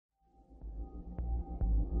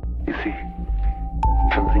You see,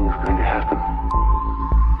 something is going to happen.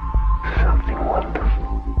 Something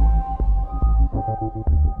wonderful.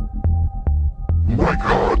 My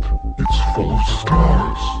God, it's full of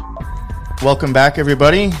stars. Welcome back,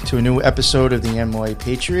 everybody, to a new episode of the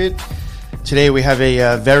NYPatriot. Today we have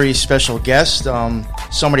a very special guest,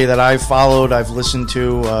 somebody that I've followed, I've listened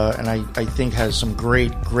to, and I think has some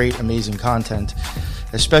great, amazing content,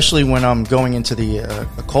 especially when I'm going into the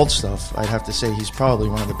occult stuff. I'd have to say he's probably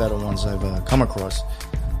one of the better ones I've come across.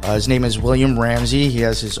 His name is William Ramsey. He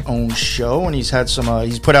has his own show, and he's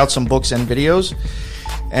put out some books and videos.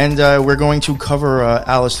 And we're going to cover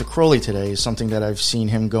Aleister Crowley today, something that I've seen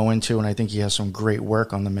him go into, and I think he has some great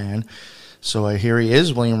work on the man. So here he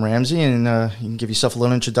is, William Ramsey, and you can give yourself a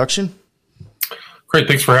little introduction. Great,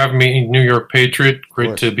 thanks for having me, New York Patriot.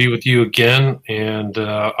 Great to be with you again. And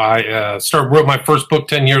I wrote my first book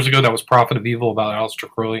 10 years ago. That was Prophet of Evil, about Aleister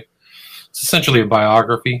Crowley. It's essentially a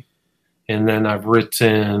biography. And then I've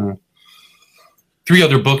written 3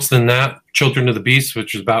 other books than that. Children of the Beast,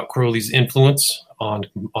 which is about Crowley's influence on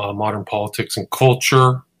modern politics and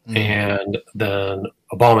culture. And then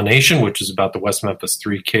Abomination, which is about the West Memphis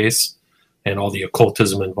 3 case and all the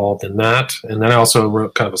occultism involved in that. And then I also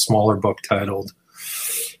wrote kind of a smaller book titled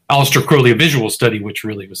Aleister Crowley, A Visual Study, which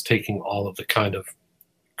really was taking all of the kind of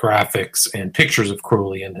graphics and pictures of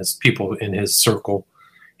Crowley and his people in his circle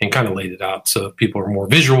and kind of laid it out. So if people are more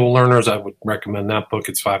visual learners, I would recommend that book.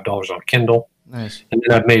 It's $5 on Kindle. Nice. And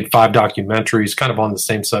then I've made 5 documentaries kind of on the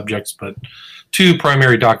same subjects, but 2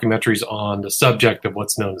 primary documentaries on the subject of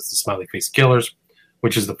what's known as the Smiley Face Killers,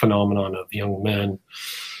 which is the phenomenon of young men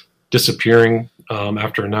disappearing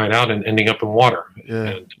after a night out and ending up in water. Yeah.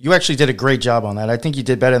 And you actually did a great job on that. I think you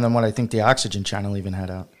did better than what I think the Oxygen Channel even had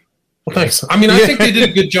out. Well, thanks. I mean, I think they did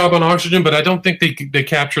a good job on Oxygen, but I don't think they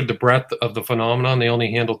captured the breadth of the phenomenon. They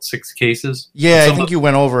only handled 6 cases. Yeah, I think you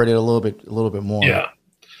went over it a little bit more.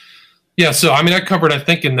 Yeah. So I mean, I covered, I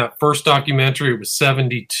think in that first documentary, it was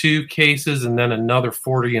 72 cases, and then another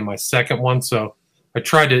 40 in my second one. So I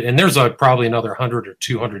tried to, and there's probably another 100 or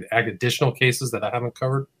 200 additional cases that I haven't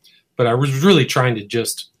covered. But I was really trying to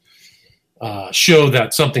just show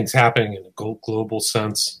that something's happening in a global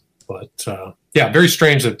sense. But very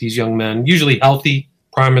strange that these young men, usually healthy,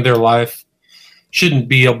 prime of their life, shouldn't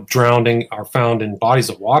be drowning, are found in bodies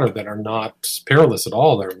of water that are not perilous at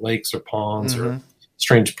all. They're lakes or ponds or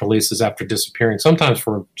strange places after disappearing, sometimes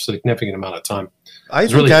for a significant amount of time. I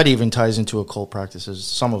think that even ties into occult practices,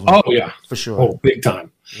 some of them. Oh, yeah. For sure. Oh, big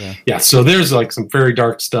time. Yeah, so there's like some very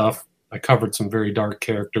dark stuff. I covered some very dark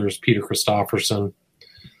characters. Peter Christopherson,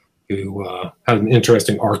 who had an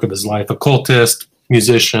interesting arc of his life, occultist,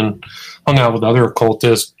 musician, hung out with other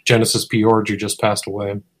occultists. Genesis P. Orge, who just passed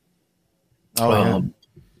away.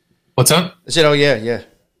 What's that? I said, oh, yeah.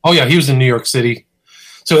 Oh, yeah, he was in New York City.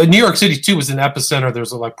 So in New York City, too, was an epicenter.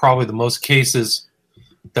 There's like probably the most cases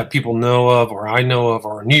that people know of, or I know of,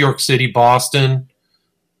 are New York City, Boston,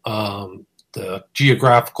 the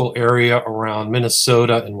geographical area around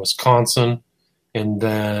Minnesota and Wisconsin, and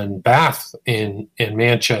then Bath in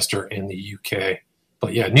Manchester in the UK.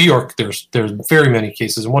 But yeah, New York, there's very many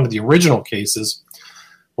cases. And one of the original cases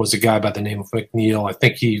was a guy by the name of McNeil. I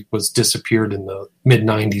think he was disappeared in the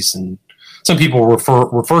mid-90s, and some people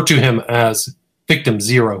refer to him as Victim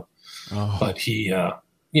Zero. But he,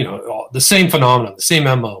 the same phenomenon, the same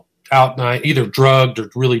MO, out night, either drugged or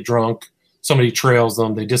really drunk. Somebody trails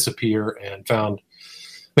them, they disappear, and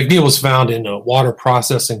McNeil was found in a water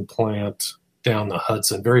processing plant down the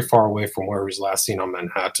Hudson, very far away from where he was last seen on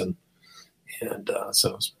Manhattan. And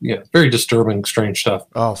so, very disturbing, strange stuff.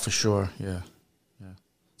 Oh, for sure, yeah.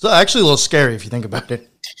 So actually a little scary if you think about it.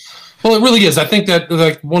 Well, it really is. I think that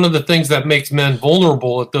like one of the things that makes men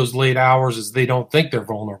vulnerable at those late hours is they don't think they're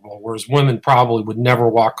vulnerable, whereas women probably would never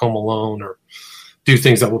walk home alone or do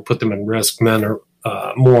things that would put them in risk. Men are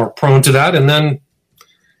more prone to that. And then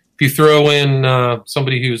if you throw in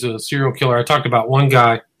somebody who's a serial killer, I talked about one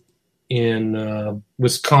guy in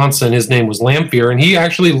Wisconsin. His name was Lamphere, and he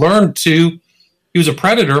actually he was a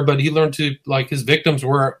predator, but he learned to, like, his victims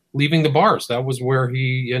were leaving the bars. That was where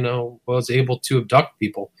he, was able to abduct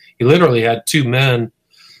people. He literally had 2 men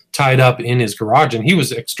tied up in his garage, and he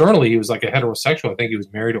was like a heterosexual. I think he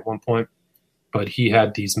was married at one point, but he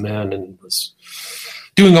had these men and was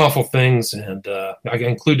doing awful things, and I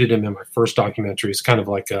included him in my first documentary. It's kind of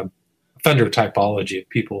like a offender typology of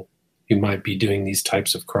people who might be doing these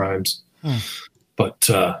types of crimes. But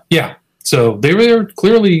so they were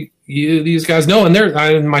clearly these guys know. And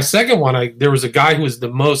in my second one, there was a guy who was the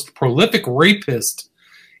most prolific rapist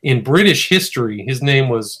in British history. His name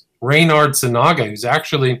was Reynard Sinaga. He was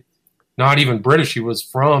actually not even British. He was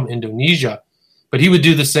from Indonesia, But he would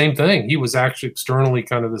do the same thing. He was actually externally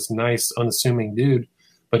kind of this nice, unassuming dude.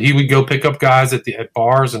 But he would go pick up guys at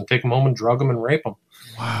bars and take them home and drug them and rape them.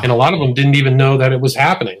 Wow. And a lot of them didn't even know that it was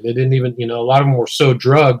happening. They didn't even, a lot of them were so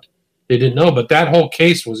drugged they didn't know. But that whole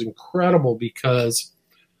case was incredible because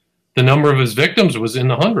the number of his victims was in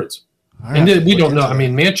the hundreds. And we don't know. I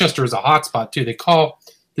mean, Manchester is a hotspot too. They call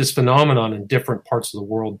this phenomenon in different parts of the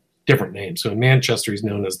world different names. So in Manchester, he's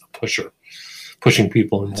known as the pusher, pushing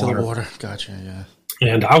people into the water. Gotcha, yeah.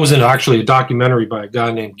 And I was in actually a documentary by a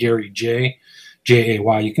guy named Gary Jay. Jay.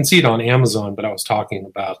 You can see it on Amazon, but I was talking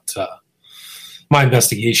about my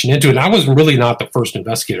investigation into it. And I was really not the first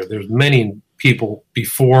investigator. There's many people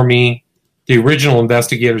before me. The original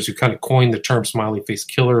investigators who kind of coined the term Smiley Face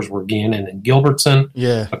Killers were Gannon and Gilbertson,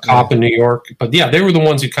 a cop in New York. But yeah, they were the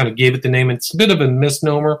ones who kind of gave it the name. It's a bit of a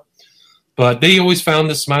misnomer, but they always found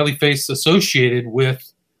this smiley face associated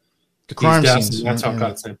with the crime scenes. And that's how it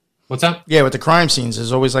got its name. What's that? Yeah, with the crime scenes,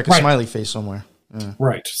 there's always like a smiley face somewhere. Yeah.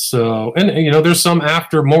 Right. So, and there's some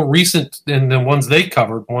after more recent than the ones they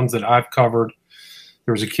covered, ones that I've covered.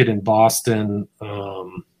 There was a kid in Boston.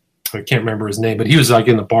 I can't remember his name, but he was like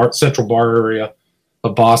in the Central Bar area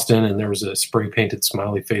of Boston, and there was a spray painted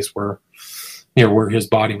smiley face near where his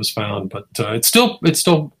body was found. But it's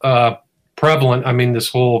still prevalent. I mean, this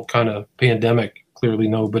whole kind of pandemic, clearly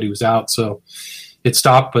nobody was out, so it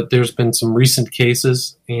stopped. But there's been some recent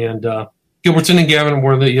cases, and Gilbertson and Gavin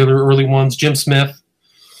were the other early ones. Jim Smith.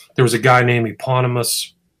 There was a guy named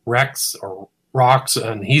Eponymous Rex or Rocks,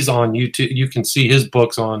 and he's on YouTube. You can see his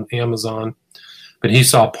books on Amazon. But he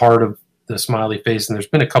saw part of the smiley face, and there's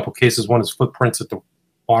been a couple cases. One is Footprints at the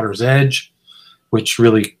Water's Edge, which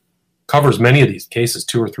really covers many of these cases,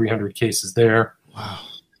 200 or 300 cases there. Wow.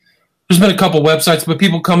 There's been a couple websites, but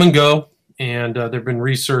people come and go, and there have been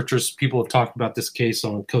researchers. People have talked about this case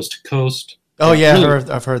on Coast to Coast. Oh, yeah,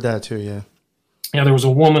 I've heard that too, yeah. Yeah, there was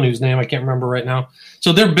a woman whose name I can't remember right now.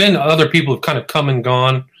 So there have been other people who've kind of come and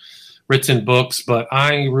gone, written books, but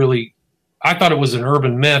I thought it was an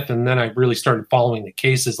urban myth, and then I really started following the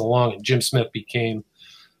cases along, and Jim Smith became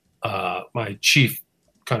my chief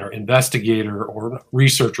kind of investigator or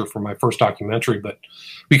researcher for my first documentary. But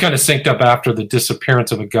we kind of synced up after the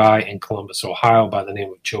disappearance of a guy in Columbus, Ohio by the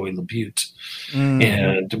name of Joey LaBute. Mm-hmm.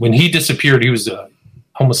 And when he disappeared, he was a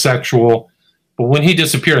homosexual. But when he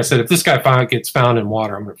disappeared, I said, if this guy gets found in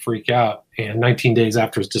water, I'm going to freak out. And 19 days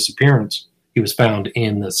after his disappearance, he was found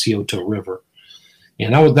in the Scioto River.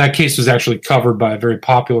 And that case was actually covered by a very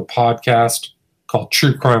popular podcast called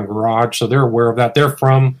True Crime Garage. So they're aware of that. They're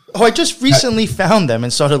from... Oh, I just recently found them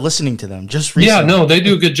and started listening to them. Just recently. Yeah, no, they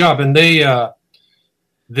do a good job. And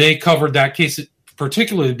they covered that case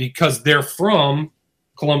particularly because they're from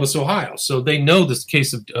Columbus, Ohio. So they know this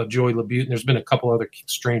case of Joey LaBute. And there's been a couple other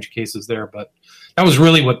strange cases there. But that was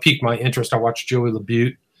really what piqued my interest. I watched Joey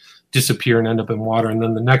LaBute disappear and end up in water. And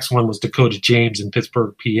then the next one was Dakota James in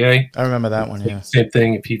Pittsburgh, PA. I remember that one, yeah. Same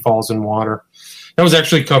thing if he falls in water. That was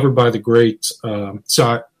actually covered by the great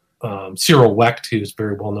Cyril Wecht, who's a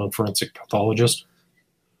very well-known forensic pathologist.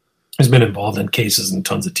 He's been involved in cases and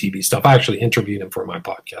tons of TV stuff. I actually interviewed him for my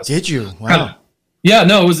podcast. Did you? Wow. Yeah,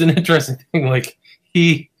 no, it was an interesting thing. Like,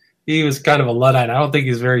 he was kind of a Luddite. I don't think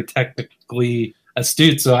he's very technically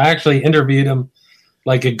astute, so I actually interviewed him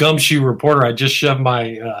like a gumshoe reporter. I just shoved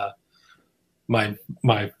my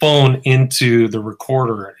phone into the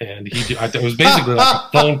recorder, and it was basically like a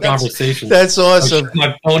phone conversation. That's awesome. I shoved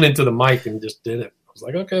my phone into the mic and just did it. I was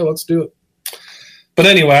like, okay, let's do it. But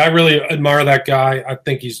anyway, I really admire that guy. I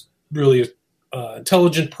think he's really an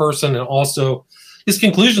intelligent person, and also his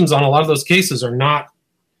conclusions on a lot of those cases are not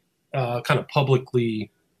kind of publicly.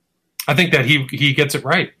 I think that he gets it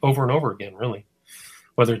right over and over again, really,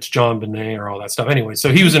 whether it's John Bonet or all that stuff. Anyway, so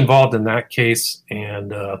he was involved in that case,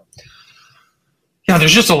 and yeah,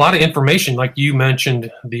 there's just a lot of information. Like you mentioned,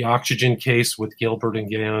 the oxygen case with Gilbert and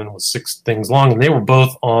Gannon was 6 things long, and they were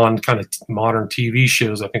both on kind of modern TV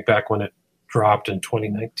shows. I think back when it dropped in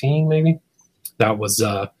 2019, maybe. That was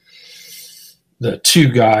the 2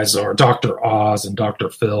 guys are Dr. Oz and Dr.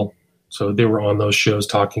 Phil. So they were on those shows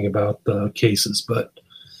talking about the cases. But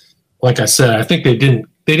like I said, I think they didn't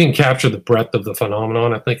capture the breadth of the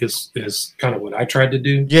phenomenon, I think is kind of what I tried to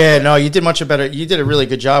do. Yeah, no, you did much better. You did a really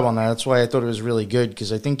good job on that. That's why I thought it was really good,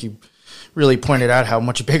 because I think you really pointed out how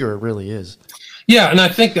much bigger it really is. Yeah, and I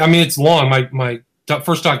think, I mean, it's long. My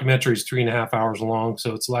first documentary is 3.5 hours long,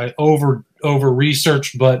 so it's like over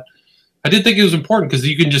researched, but I did think it was important because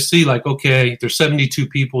you can just see, like, okay, there's 72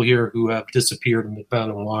 people here who have disappeared and been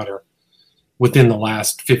found in water within the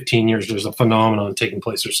last 15 years. There's a phenomenon taking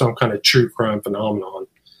place. There's some kind of true crime phenomenon.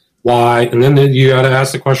 Why? And then you got to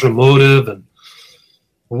ask the question of motive, and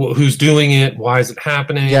who's doing it, why is it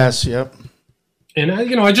happening? Yes, yep. And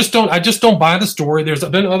I just don't buy the story. There's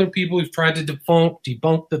been other people who've tried to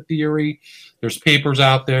debunk the theory. There's papers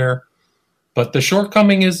out there, but the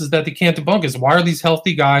shortcoming is that they can't debunk it. Why are these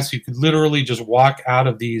healthy guys who could literally just walk out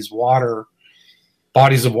of these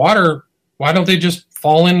bodies of water? Why don't they just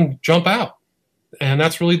fall in, jump out? And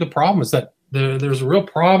that's really the problem. Is that there's a real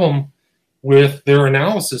problem with their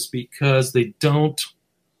analysis because they don't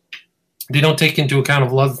take into account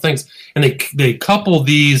of a lot of things, and they couple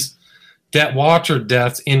these water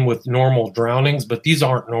deaths in with normal drownings, but these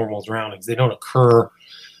aren't normal drownings. They don't occur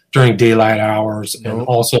during daylight hours, and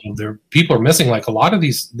also people are missing. Like a lot of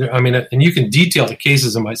these, and you can detail the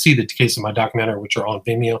cases. See the case in my documentary, which are on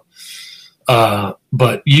Vimeo.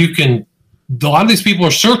 But a lot of these people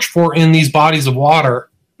are searched for in these bodies of water,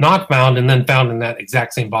 not found, and then found in that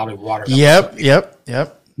exact same body of water. Yep.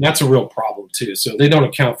 That's a real problem too. So they don't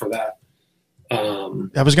account for that.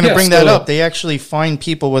 I was going to bring that up. They actually find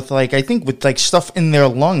people with with stuff in their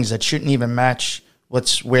lungs that shouldn't even match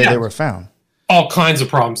where they were found. All kinds of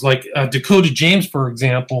problems. Like Dakota James, for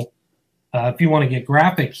example, if you want to get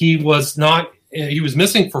graphic, he was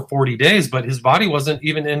missing for 40 days, but his body wasn't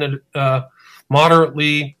even in a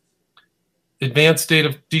moderately advanced state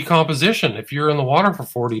of decomposition. If you're in the water for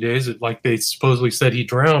 40 days, like they supposedly said he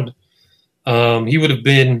drowned, he would have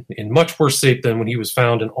been in much worse shape than when he was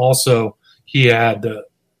found. And also, he had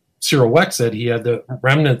Cyril Weck said he had the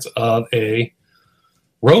remnants of a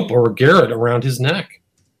rope or a garrote around his neck,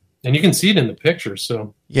 and you can see it in the picture.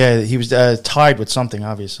 So yeah, he was tied with something,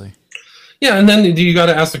 obviously. Yeah, and then you got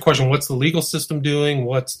to ask the question: what's the legal system doing?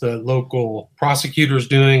 What's the local prosecutors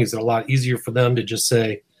doing? Is it a lot easier for them to just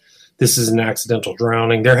say this is an accidental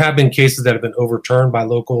drowning? There have been cases that have been overturned by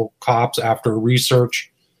local cops after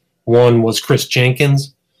research. One was Chris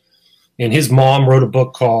Jenkins, and his mom wrote a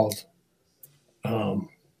book called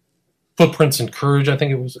Footprints in Courage, I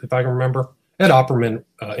think it was, if I can remember. Ed Opperman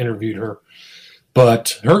interviewed her.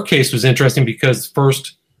 But her case was interesting because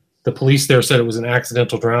first the police there said it was an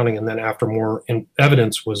accidental drowning, and then after more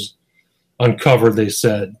evidence was uncovered, they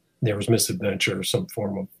said there was misadventure or some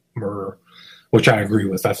form of murder, which I agree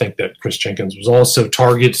with. I think that Chris Jenkins was also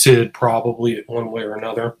targeted probably one way or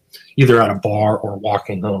another, either at a bar or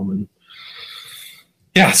walking home. And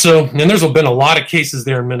yeah, and there's been a lot of cases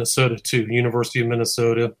there in Minnesota too, University of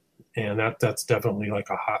Minnesota, and that's definitely like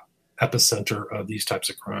a hot epicenter of these types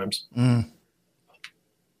of crimes. Mm.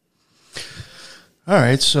 All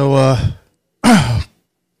right, so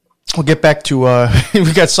we'll get back to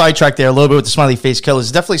we got sidetracked there a little bit with the Smiley Face Killers.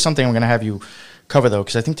 It's definitely something I'm going to have you cover, though,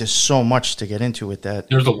 because I think there's so much to get into with that.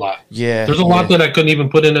 There's a lot. Yeah. There's a lot that I couldn't even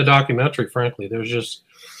put in a documentary, frankly. There's just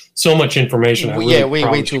so much information.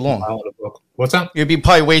 Way too long. What's that? It'd be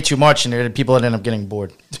probably way too much, and people would end up getting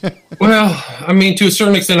bored. Well, I mean, to a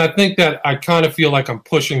certain extent, I think that I kind of feel like I'm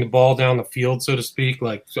pushing the ball down the field, so to speak,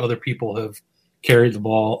 like other people have carried the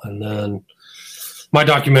ball, and then my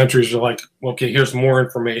documentaries are like, okay, here's more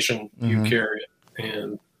information, you carry it.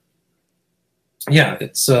 And yeah,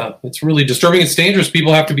 it's really disturbing. It's dangerous.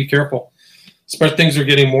 People have to be careful. Especially things are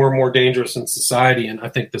getting more and more dangerous in society, and I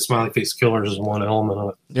think the Smiley Face Killers is one element of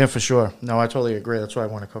it. Yeah, for sure. No, I totally agree. That's why I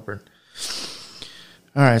want to cover it.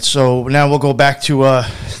 All right, so now we'll go back to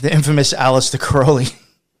the infamous Aleister Crowley.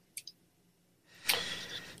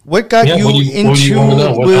 What got you into?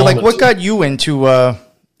 What got you into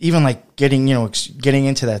even like getting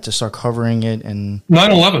into that, to start covering it? And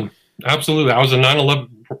 9/11, absolutely. I was a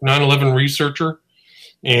 9/11 researcher,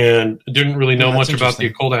 and didn't really know much about the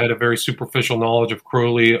occult. I had a very superficial knowledge of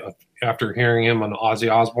Crowley after hearing him on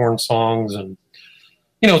Ozzy Osbourne songs, and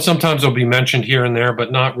sometimes they'll be mentioned here and there,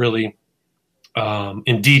 but not really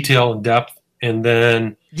in detail and depth. And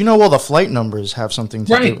then all the flight numbers have something to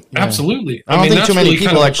do. Right, absolutely. I don't think too many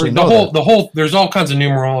people actually know that. There's all kinds of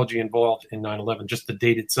numerology involved in 9/11, just the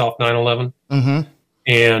date itself, 9/11. Mm-hmm.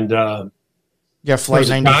 And Flight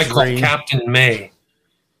 93. A guy called Captain May,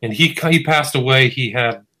 and he passed away. He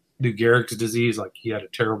had Lou Gehrig's disease, like he had a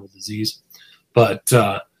terrible disease. But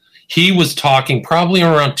he was talking probably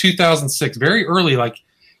around 2006, very early, like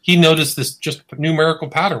he noticed this just numerical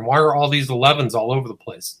pattern. Why are all these 11s all over the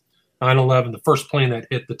place? 9/11, the first plane that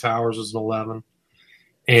hit the towers was an 11.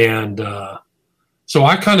 And so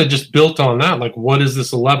I kind of just built on that. Like, what is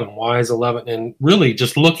this 11? Why is 11? And really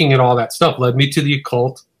just looking at all that stuff led me to the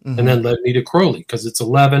occult, and then led me to Crowley, because it's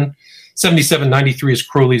 11. 7793 is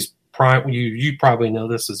Crowley's prime. You probably know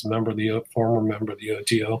this as former member of the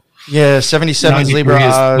OTO. Yeah, 77 is Libra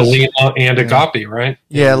Oz. Belina and Agape, right?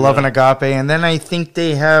 Yeah, Love and Agape. And then I think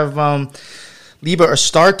they have Liber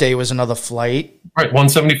Astarte was another flight. Right,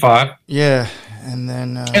 175. Yeah. And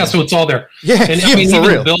then so it's all there. Yeah, and yeah, for even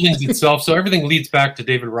real. the buildings itself. So everything leads back to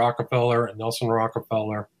David Rockefeller and Nelson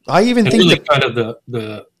Rockefeller. I even and think really that kind of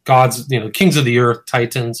the gods, kings of the earth,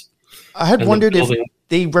 titans. I had and wondered the if building.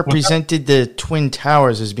 they represented the Twin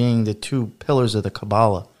Towers as being the two pillars of the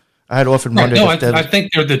Kabbalah. I had often Right, wondered no, if I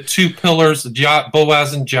think they're the two pillars,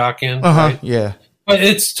 Boaz and Jachin. Uh-huh, Right? yeah. But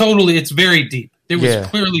it's very deep. It was Yeah.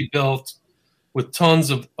 clearly built with tons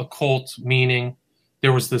of occult meaning.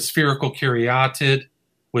 There was the spherical caryatid,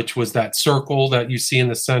 which was that circle that you see in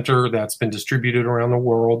the center that's been distributed around the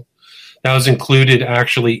world. That was included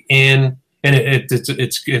actually in, and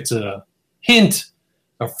it's a hint,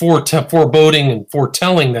 a foreboding and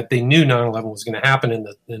foretelling that they knew 9/11 was going to happen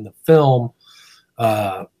in the film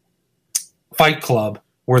Fight Club,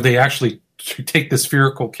 where they actually take the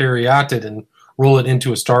spherical caryatid and roll it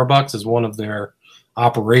into a Starbucks as one of their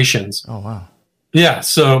operations. Oh, wow. Yeah,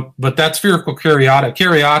 so, but that spherical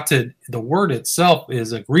caryatid, the word itself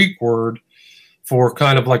is a Greek word for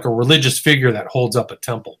kind of like a religious figure that holds up a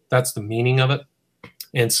temple. That's the meaning of it.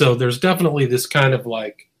 And so there's definitely this kind of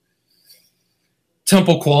like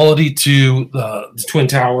temple quality to the Twin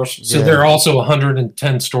Towers. So Yeah. they're also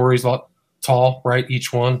 110 stories tall, right?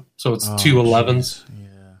 Each one. So it's 211s. Yeah.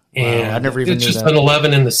 And Wow, I never even it's knew just that. an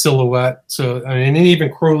 11 in the silhouette. So, I mean, and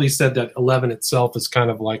even Crowley said that 11 itself is kind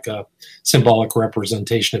of like a symbolic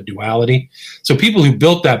representation of duality. So people who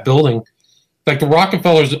built that building, like the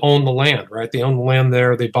Rockefellers owned the land, right? They owned the land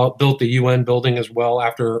there. They built the UN building as well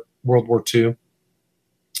after World War II.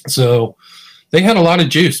 So they had a lot of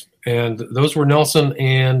juice. And those were Nelson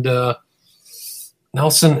and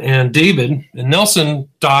David. And Nelson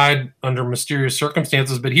died under mysterious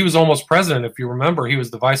circumstances, but he was almost president. If you remember, he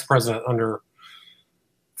was the vice president under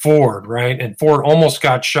Ford, right? And Ford almost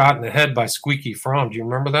got shot in the head by Squeaky Fromm. Do you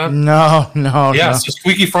remember that? No. Yeah, No. so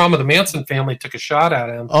Squeaky Fromm of the Manson family took a shot at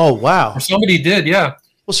him. Oh, wow. Or somebody did, yeah.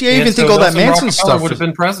 Well, see, I even think all that Manson stuff would have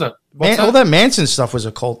been president. What's all that Manson stuff was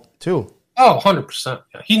a cult too. Oh, 100%.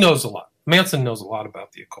 Yeah. He knows a lot. Manson knows a lot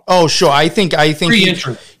about the occult. Oh, sure. I think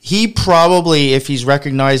Pre-entrant. he probably, if he's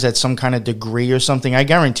recognized at some kind of degree or something, I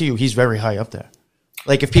guarantee you he's very high up there.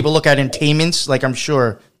 Like if people look at attainments, like I'm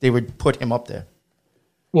sure they would put him up there.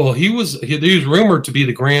 Well, he was rumored to be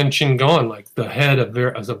the Grand Shingon, like the head of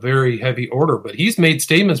a very heavy order. But he's made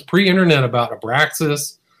statements pre-internet about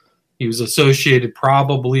Abraxas. He was associated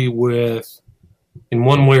probably with, in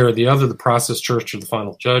one way or the other, the Process Church or the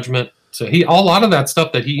Final Judgment. So a lot of that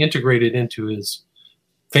stuff that he integrated into his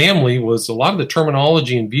family was a lot of the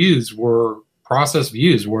terminology and views were process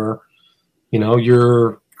views where,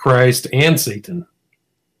 you're Christ and Satan.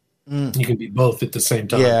 You can be both at the same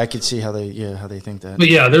time. Yeah, I could see how they think that. But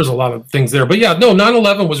yeah, there's a lot of things there. But yeah, no,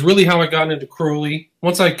 9/11 was really how I got into Crowley.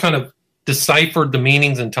 Once I kind of deciphered the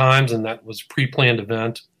meanings and times, and that was a pre-planned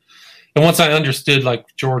event. And once I understood, like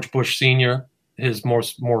George Bush Sr., his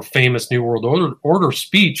more famous New World Order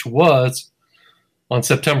speech was on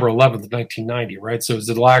September 11th, 1990, right? So it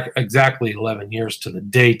was exactly 11 years to the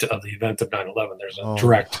date of the event of 9/11. There's a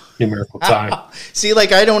direct numerical tie. See,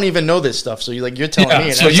 like I don't even know this stuff, so you're telling me.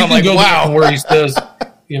 And So you I'm can like, go wow. back where he says,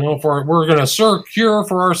 we're going to secure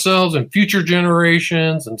for ourselves and future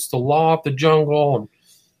generations, and it's the law of the jungle, and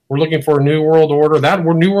we're looking for a new world order. That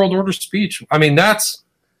New World Order speech. I mean, that's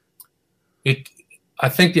it. I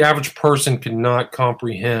think the average person cannot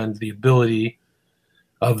comprehend the ability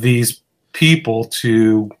of these people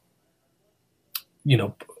to,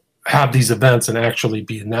 have these events and actually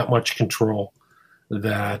be in that much control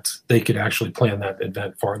that they could actually plan that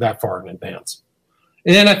event that far in advance.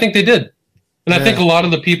 And I think they did. And I think a lot of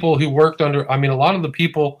the people who worked a lot of the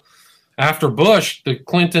people after Bush, the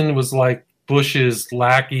Clinton was like Bush's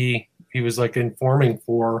lackey. He was like informing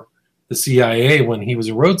for the CIA when he was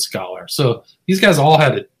a Rhodes Scholar. So these guys all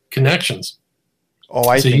had connections. Oh,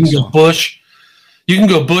 I so think you can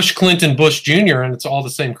go Bush, Clinton, Bush Jr., and it's all the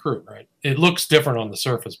same crew, right? It looks different on the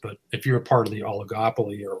surface, but if you're a part of the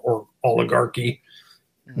oligopoly or oligarchy,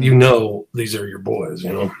 these are your boys,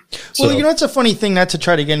 So, well, it's a funny thing, not to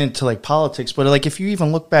try to get into like politics, but like if you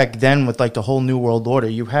even look back then with like the whole New World Order,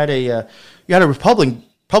 you had a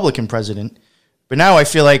Republican president. But now I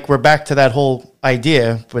feel like we're back to that whole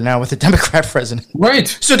idea, but now with a Democrat president. Right.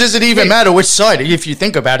 So does it even matter which side, if you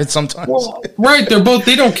think about it sometimes? Well, right.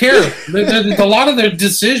 They don't care. A lot of their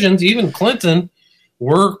decisions, even Clinton,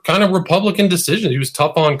 were kind of Republican decisions. He was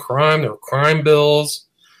tough on crime. There were crime bills.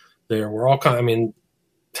 There were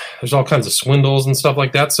there's all kinds of swindles and stuff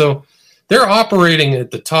like that. So they're operating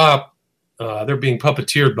at the top. They're being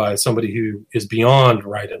puppeteered by somebody who is beyond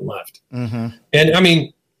right and left. Mm-hmm.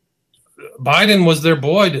 And Biden was their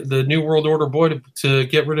boy, the New World Order boy, to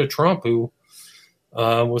get rid of Trump, who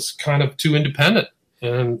was kind of too independent.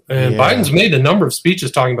 And Biden's made a number of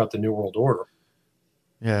speeches talking about the New World Order.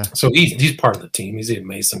 Yeah. So he's part of the team. He's a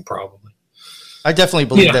Mason, probably. I definitely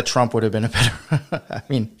believe that Trump would have been a better. I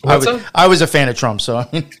mean, I was a fan of Trump, so I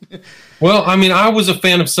mean. Well, I mean, I was a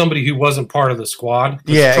fan of somebody who wasn't part of the squad.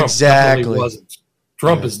 Yeah, Trump exactly. Wasn't.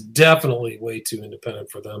 Trump is definitely way too independent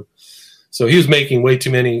for them. So he was making way too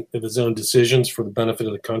many of his own decisions for the benefit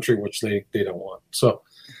of the country, which they don't want. So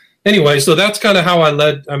anyway, so that's kind of how I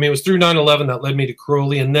led. I mean, it was through 9/11 that led me to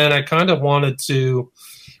Crowley, and then I kind of wanted to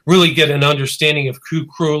really get an understanding of who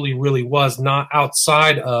Crowley really was, not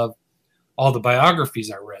outside of all the biographies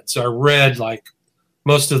I read. So I read like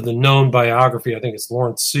most of the known biography. I think it's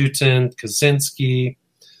Lawrence Sutin, Kaczynski,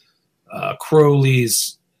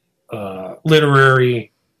 Crowley's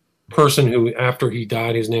literary person who, after he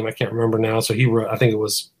died, his name I can't remember now. So he wrote, I think it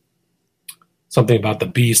was something about the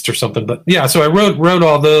beast or something. But yeah, so I wrote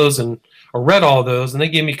all those and read all those, and they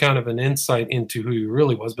gave me kind of an insight into who he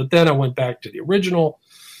really was. But then I went back to the original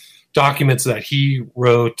documents that he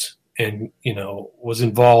wrote and, you know, was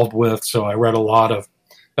involved with. So I read a lot of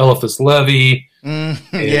Eliphas Levi.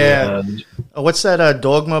 Yeah. What's that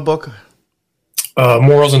Dogma book?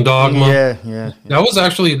 Morals and Dogma. Yeah. That was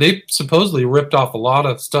actually, they supposedly ripped off a lot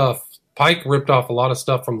of stuff. Pike ripped off a lot of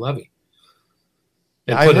stuff from Levi.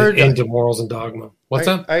 And put it into Morals and Dogma. What's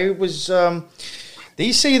that? I was...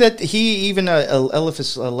 They say that he even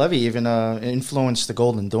Eliphas Levi even influenced the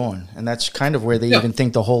Golden Dawn, and that's kind of where they even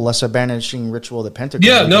think the whole lesser banishing ritual of the pentagram.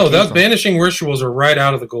 Yeah, no, those banishing rituals are right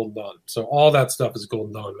out of the Golden Dawn. So all that stuff is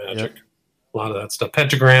Golden Dawn magic. Yep. A lot of that stuff,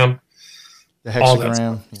 pentagram, the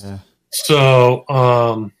hexagram. Yeah. So,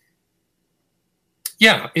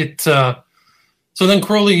 so then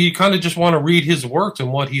Crowley, you kind of just want to read his works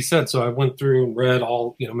and what he said. So I went through and read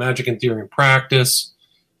all, Magic and Theory and Practice.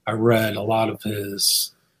 I read a lot of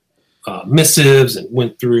his missives and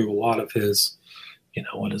went through a lot of his,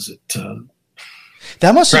 that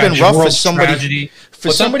must have been rough for somebody. Tragedy.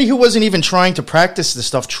 Somebody who wasn't even trying to practice the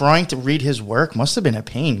stuff, trying to read his work must have been a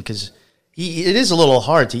pain because it is a little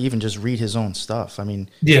hard to even just read his own stuff. I mean,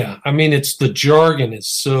 it's the jargon is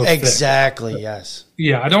so exactly thick. Yes.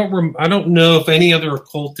 Yeah, I don't know if any other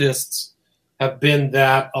occultists have been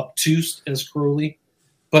that obtuse as Crowley.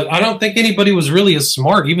 But I don't think anybody was really as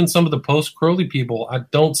smart. Even some of the post-Crowley people, I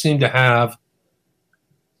don't seem to have.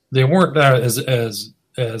 They weren't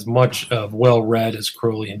as much of well-read as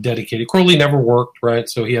Crowley and dedicated. Crowley never worked, right?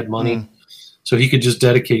 So he had money, so he could just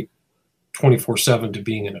dedicate 24/7 to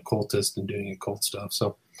being an occultist and doing occult stuff.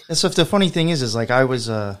 So the funny thing is like I was,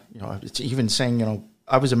 it's even saying,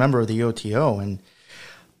 I was a member of the OTO, and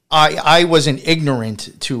I wasn't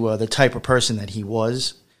ignorant to the type of person that he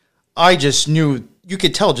was. I just knew. You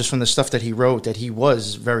could tell just from the stuff that he wrote that he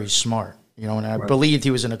was very smart, and I believed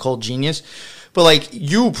he was an occult genius. But like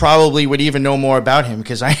you probably would even know more about him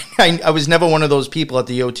because I was never one of those people at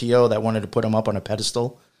the OTO that wanted to put him up on a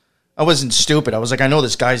pedestal. I wasn't stupid. I was like, I know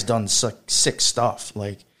this guy's done sick stuff.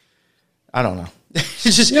 Like, I don't know.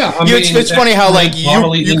 It's just it's funny how like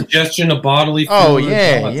you ingestion of bodily food. Oh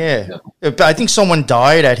yeah. I think someone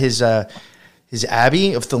died at his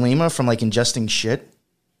abbey of Thelema from like ingesting shit.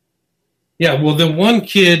 Yeah, well, the one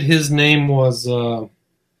kid, his name was, I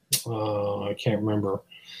can't remember.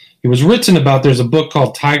 It was written about, there's a book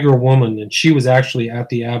called Tiger Woman, and she was actually at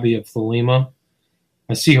the Abbey of Thelema.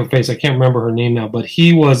 I see her face. I can't remember her name now, but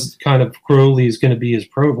he was kind of, Crowley's going to be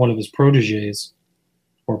one of his proteges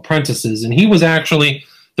or apprentices. And he was actually,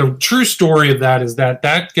 the true story of that is that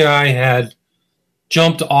guy had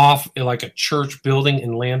jumped off like a church building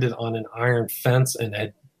and landed on an iron fence and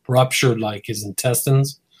had ruptured like his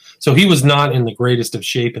intestines. So he was not in the greatest of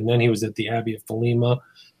shape, and then he was at the Abbey of Thelema,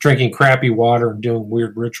 drinking crappy water and doing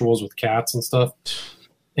weird rituals with cats and stuff.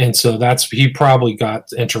 And so he probably got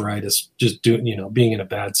enteritis just being in a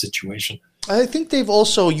bad situation. I think they've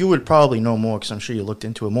also, you would probably know more because I'm sure you looked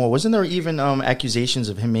into it more. Wasn't there even accusations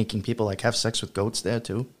of him making people like have sex with goats there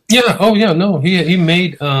too? Yeah. Oh yeah. No, he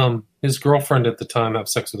made his girlfriend at the time have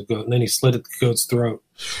sex with a goat, and then he slit at the goat's throat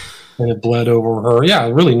and it bled over her. Yeah.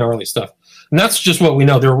 Really gnarly stuff. And that's just what we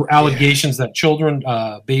know. There were allegations that children,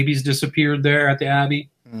 babies disappeared there at the Abbey.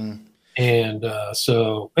 And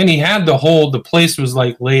he had the place was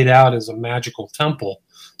like laid out as a magical temple.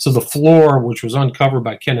 So the floor, which was uncovered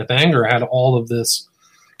by Kenneth Anger, had all of this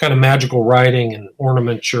kind of magical writing and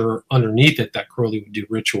ornamenture underneath it that Crowley would do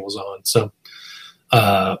rituals on. So,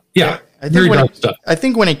 I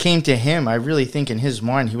think when it came to him, I really think in his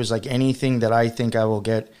mind, he was like, anything that I think I will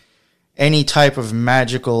get any type of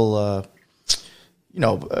magical,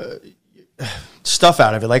 stuff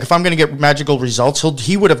out of it. Like if I'm going to get magical results,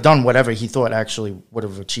 he would have done whatever he thought actually would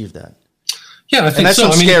have achieved that. Yeah, I think and that's so.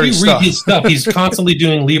 some I mean, scary if you read stuff. his stuff, he's constantly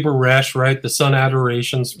doing Liber Resh, right? The sun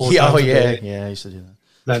adorations. 4 Yeah, times oh a yeah, day yeah. I used to do that.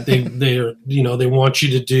 that they want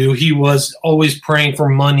you to do. He was always praying for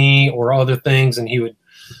money or other things, and he would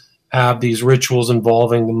have these rituals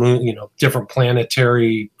involving the moon, different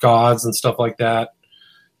planetary gods and stuff like that.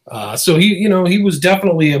 So he was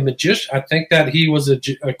definitely a magician. I think that he was a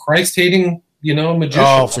Christ-hating, magician.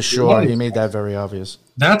 Oh, for sure. He made that very obvious.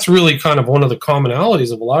 That's really kind of one of the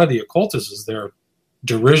commonalities of a lot of the occultists is their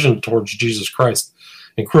derision towards Jesus Christ,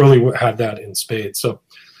 and Crowley had that in spades. So,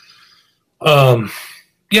 I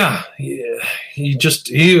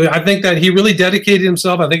think that he really dedicated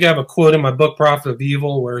himself. I think I have a quote in my book, Prophet of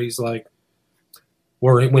Evil, where he's like,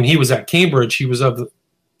 when he was at Cambridge, he was of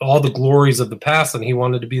all the glories of the past, and he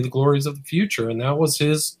wanted to be the glories of the future, and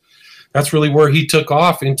that's really where he took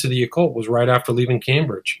off into the occult, was right after leaving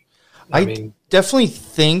Cambridge. I mean, definitely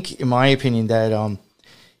think, in my opinion, that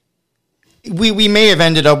we may have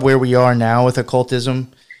ended up where we are now with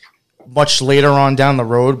occultism much later on down the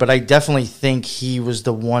road, but I definitely think he was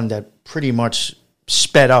the one that pretty much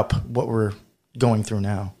sped up what we're going through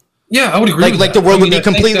now. Yeah, I would agree. Like the world would be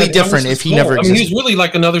completely different if he never existed. He was really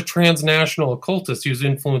like another transnational occultist. He was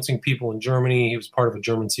influencing people in Germany. He was part of a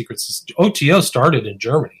German secret society. OTO started in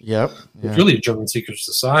Germany. Yep. It was really a German secret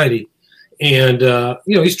society. And,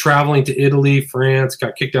 he's traveling to Italy, France,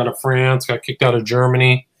 got kicked out of France, got kicked out of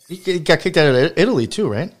Germany. He got kicked out of Italy too,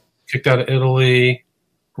 right? Kicked out of Italy,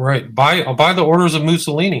 right, by the orders of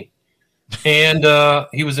Mussolini. And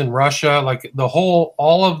he was in Russia. Like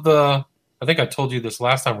all of the, I think I told you this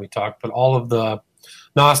last time we talked, but all of the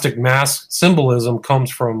Gnostic mass symbolism comes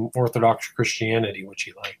from Orthodox Christianity, which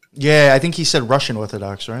he liked. Yeah, I think he said Russian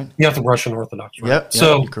Orthodox, right? Yeah, the Russian Orthodox, right? Yep,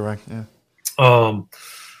 so correct, yeah.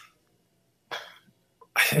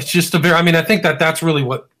 It's just I think that's really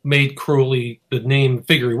what made Crowley the name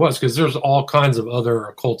figure he was, because there's all kinds of other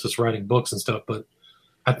occultists writing books and stuff, but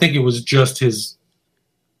I think it was just his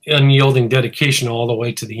unyielding dedication all the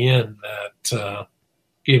way to the end that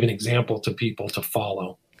gave an example to people to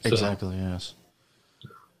follow. So. Exactly, yes.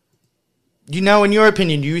 In your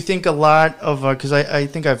opinion, do you think a lot of, because I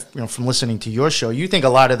think I've, from listening to your show, you think a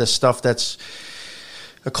lot of the stuff that's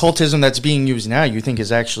occultism that's being used now, you think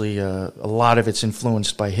is actually a lot of it's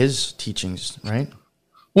influenced by his teachings, right?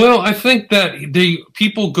 Well, I think that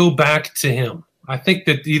people go back to him. I think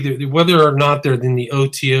that either whether or not they're in the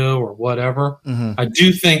OTO or whatever, I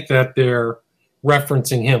do think that they're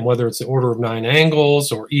referencing him, whether it's the Order of Nine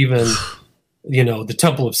Angles or even, the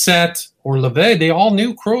Temple of Set or LaVey. They all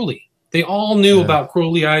knew Crowley. They all knew about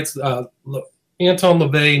Crowleyites. Anton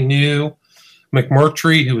LaVey knew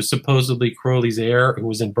McMurtry, who was supposedly Crowley's heir, who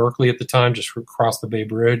was in Berkeley at the time, just across the Bay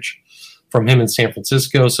Bridge from him in San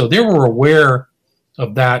Francisco. So they were aware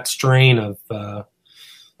of that strain of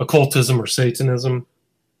occultism or Satanism.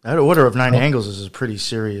 That Order of Nine Angles is a pretty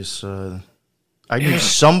serious. I knew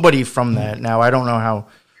somebody from that. Now, I don't know how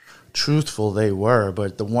truthful they were,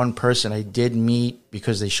 but the one person I did meet,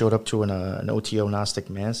 because they showed up to an OTO Gnostic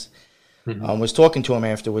Mass, was talking to him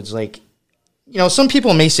afterwards, like, some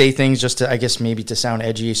people may say things just to, I guess, maybe to sound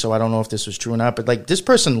edgy, so I don't know if this was true or not, but, like, this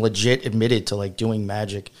person legit admitted to, like, doing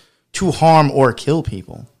magic to harm or kill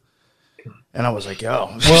people. And I was like,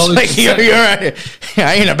 yo, well, like, I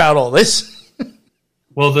ain't about all this.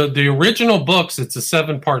 Well, the original books, it's a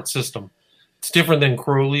 7-part system. It's different than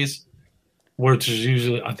Crowley's, which is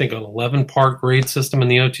usually, I think, an 11-part grade system in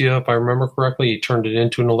the OTO, if I remember correctly. He turned it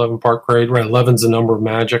into an 11-part grade. Right, 11's the number of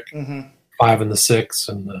magic, 5 and the 6,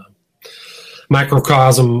 and the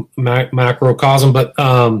macrocosm. But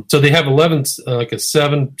so they have 11, like a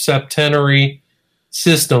 7 septenary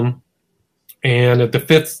system, and at the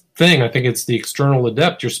 5th thing, I think it's the external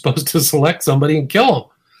adept, you're supposed to select somebody and kill them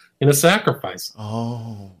in a sacrifice.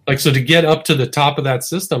 Oh. Like, so to get up to the top of that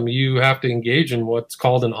system, you have to engage in what's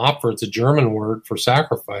called an Opfer. It's a German word for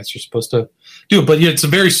sacrifice. You're supposed to do it, but it's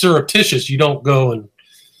very surreptitious. You don't go and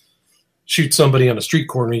shoot somebody on a street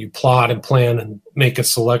corner. You plot and plan and make a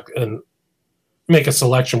selection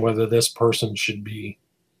whether this person should be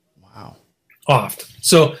offed.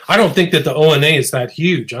 So I don't think that the ONA is that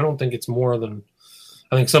huge. I don't think it's more than,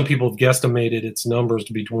 I think some people have guesstimated its numbers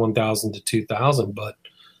to be 1,000 to 2,000, but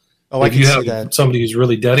if you have somebody who's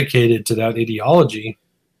really dedicated to that ideology,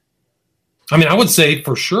 I mean, I would say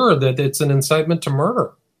for sure that it's an incitement to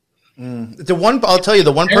murder. I'll tell you,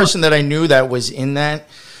 the one person that I knew that was in that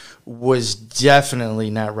was definitely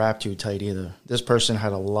not wrapped too tight either. This person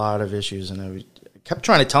had a lot of issues, and I kept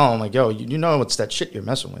trying to tell him, like, yo, you know it's that shit you're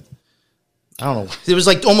messing with. I don't know. It was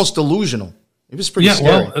like almost delusional. It was pretty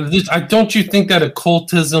scary. Well, don't you think that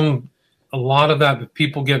occultism, a lot of that,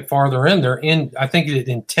 people get farther in, I think it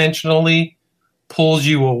intentionally pulls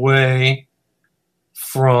you away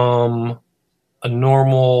from a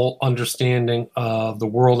normal understanding of the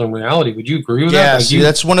world and reality. Would you agree with that? Yeah, Like see,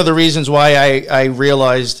 that's one of the reasons why I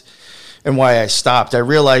realized and why I stopped. I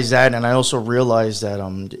realized that, and I also realized that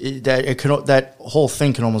that whole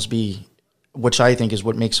thing can almost be, which I think is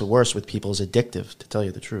what makes it worse with people, is addictive, to tell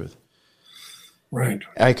you the truth. right.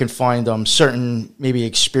 I can find certain maybe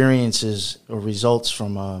experiences or results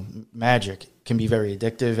from magic can be very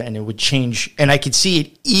addictive, and it would change. And I could see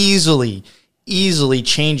it easily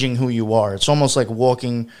changing who you are. It's almost like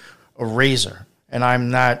walking a razor, and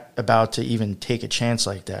I'm not about to even take a chance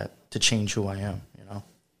like that to change who I am. You know,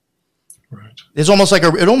 Right. it's almost like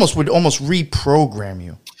it almost would reprogram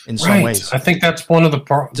you in some ways. I think that's one of the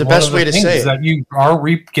It's the best way to say it. that you are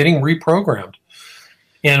getting reprogrammed.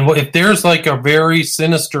 And if there's like a very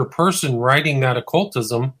sinister person writing that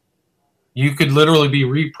occultism, you could literally be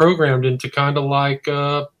reprogrammed into kind of like,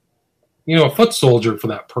 a foot soldier for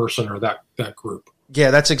that person or that group.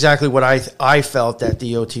 Yeah, that's exactly what I felt that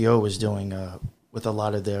the OTO was doing with a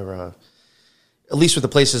lot of their, at least with the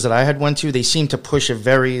places that I had went to. They seemed to push a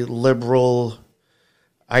very liberal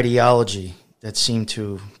ideology that seemed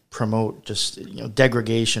to promote just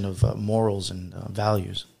degradation of morals and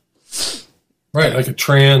values. Right, like a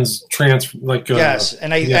trans like yes,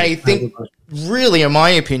 and I think really, in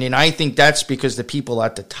my opinion, I think that's because the people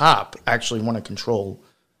at the top actually want to control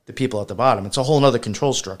the people at the bottom. It's a whole other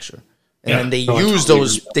control structure. And then they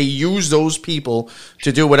use those people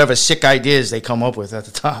to do whatever sick ideas they come up with at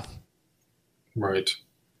the top. Right.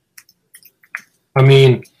 I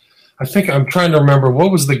mean, I think I'm trying to remember, what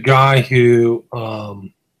was the guy who was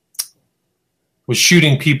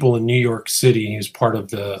shooting people in New York City? He was part of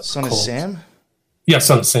the Son cult. of Sam? Yeah,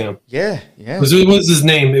 Son of Sam. Yeah. What was his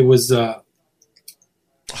name? It was oh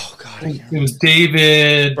God, it was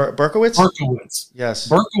David Berkowitz? Berkowitz. Yes.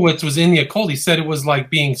 Berkowitz was in the occult. He said it was like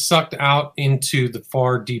being sucked out into the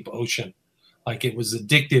far deep ocean. Like it was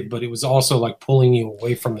addictive, but it was also like pulling you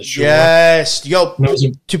away from the shore. Yes. Yo,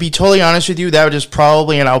 to be totally honest with you, that is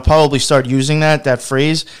probably, and I'll probably start using that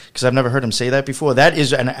phrase because I've never heard him say that before. That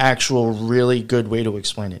is an actual really good way to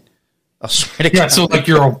explain it. I'll swear to God. So like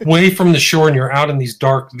you're away from the shore and you're out in these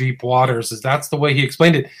dark, deep waters. That's the way he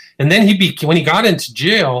explained it. And then when he got into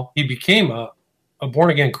jail, he became a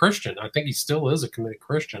born-again Christian. I think he still is a committed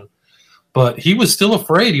Christian. But he was still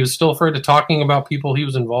afraid. He was still afraid of talking about people he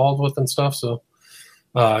was involved with and stuff. So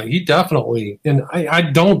he definitely, and I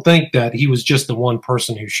don't think that he was just the one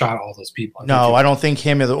person who shot all those people. I don't think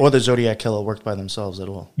him or the Zodiac Killer worked by themselves at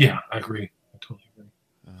all. Yeah, I agree. I totally agree.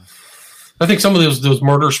 I think some of those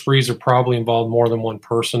murder sprees are probably involved more than one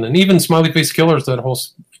person. And even Smiley Face Killers, that whole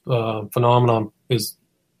phenomenon is,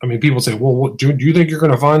 I mean, people say, well, do you think you're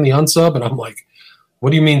going to find the unsub? And I'm like, what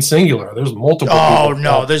do you mean singular? There's multiple people.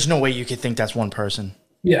 No, there's no way you could think that's one person.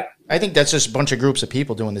 Yeah. I think that's just a bunch of groups of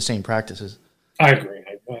people doing the same practices. I agree.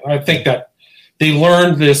 I think that they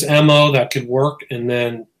learned this MO that could work, and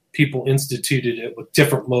then people instituted it with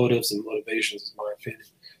different motives and motivations, in my opinion.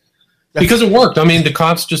 Because it worked. I mean, the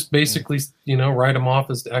cops just basically, write them off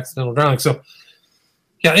as the accidental drowning. So,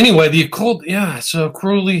 yeah, anyway, the occult, so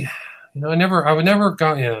Crowley, Crowley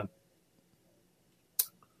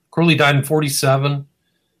died in 1947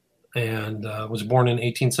 and was born in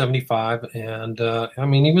 1875. And,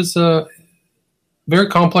 he was a very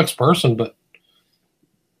complex person, but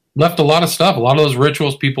left a lot of stuff. A lot of those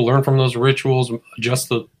rituals, people learn from those rituals,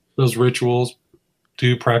 adjust those rituals,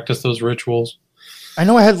 to practice those rituals. I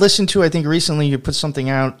know I had listened to, I think recently you put something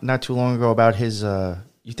out not too long ago about his,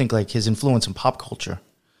 you think like his influence in pop culture.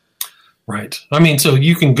 Right. I mean, so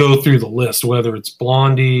you can go through the list, whether it's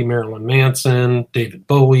Blondie, Marilyn Manson, David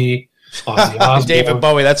Bowie, Ozzy Osbourne. David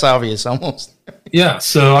Bowie, that's obvious almost. Yeah.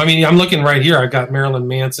 So, I mean, I'm looking right here. I got Marilyn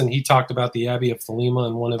Manson. He talked about the Abbey of Thelema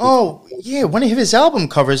in one of his... one of his album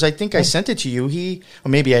covers. I think I sent it to you. Or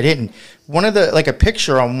maybe I didn't. One of the, like a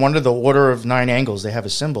picture on one of the Order of Nine Angles, they have a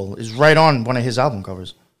symbol, is right on one of his album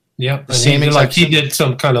covers. Yeah. And he did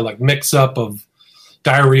some kind of like mix up of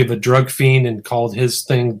Diary of a Drug Fiend and called his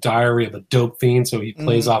thing Diary of a Dope Fiend. So he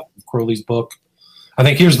plays off of Crowley's book. I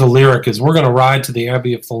think here's the lyric is, we're going to ride to the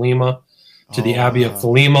Abbey of Thelema, the Abbey of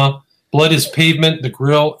Thelema. Blood is pavement, the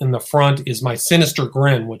grill in the front is my sinister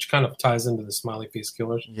grin, which kind of ties into the Smiley Face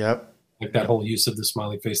Killers. Yep. Like that whole use of the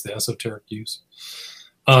smiley face, the esoteric use.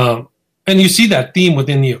 And you see that theme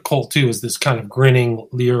within the occult too, is this kind of grinning,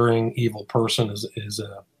 leering, evil person is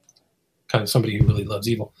kind of somebody who really loves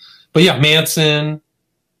evil. But yeah, Manson,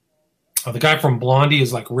 the guy from Blondie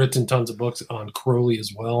has like written tons of books on Crowley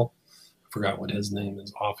as well. I forgot what his name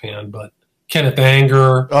is offhand, but Kenneth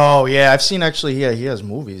Anger. Oh yeah, I've seen actually. Yeah, he has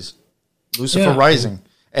movies. Lucifer Rising.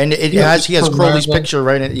 And he has Crowley's picture,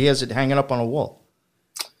 right? He has it hanging up on a wall.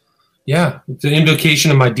 Yeah, it's an invocation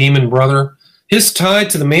of my demon brother. His tie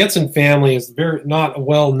to the Manson family is very not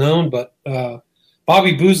well known, but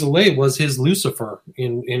Bobby Bouzoulet was his Lucifer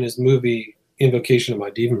in his movie Invocation of My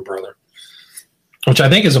Demon Brother, which I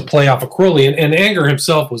think is a play off of Crowley. And Anger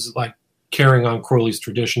himself was like carrying on Crowley's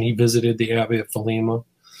tradition. He visited the Abbey of Thelema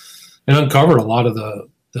and uncovered a lot of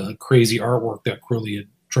the crazy artwork that Crowley had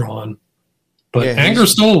drawn. But yeah,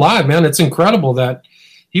 Anger's still alive, man. It's incredible that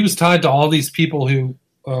he was tied to all these people who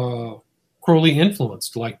Crowley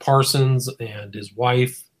influenced, like Parsons and his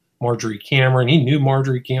wife, Marjorie Cameron. He knew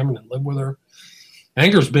Marjorie Cameron and lived with her.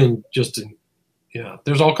 Anger's been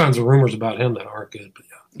there's all kinds of rumors about him that aren't good. But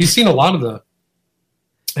yeah, he's seen a lot of the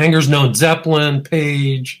Anger's known Zeppelin,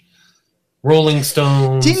 Page, Rolling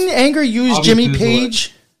Stones. Didn't Anger use Jimmy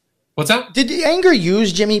Page? What's that? Did Anger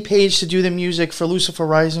use Jimmy Page to do the music for Lucifer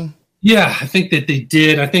Rising? Yeah, I think that they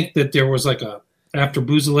did. I think that there was after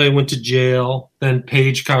Bouzoulet went to jail, then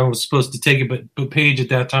Page kind of was supposed to take it, but Page at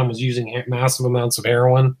that time was using massive amounts of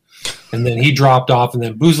heroin, and then he dropped off, and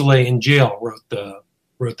then Bouzoulet in jail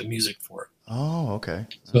wrote the music for it. Oh, okay.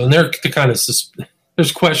 So and they're the kind of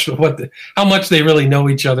there's question of how much they really know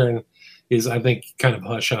each other, and is I think kind of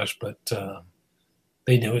hush hush, but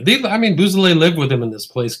they knew it. Bouzoulet lived with him in this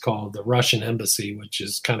place called the Russian Embassy, which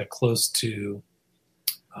is kind of close to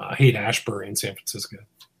Haight-Ashbury in San Francisco.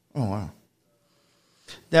 Oh wow.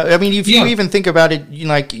 Now, I mean, if you even think about it, you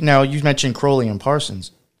mentioned Crowley and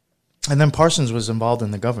Parsons, and then Parsons was involved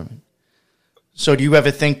in the government. So do you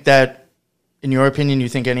ever think that, in your opinion, you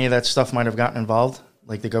think any of that stuff might have gotten involved?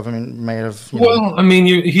 Like the government may have...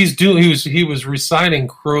 he was reciting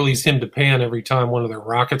Crowley's Hymn to Pan every time one of their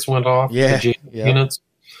rockets went off. Units.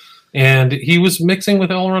 And he was mixing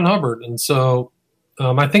with L. Ron Hubbard. And so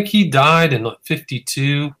I think he died in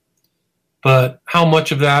 52. But how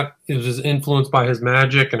much of that was influenced by his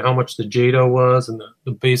magic and how much the Jado was and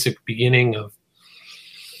the basic beginning of,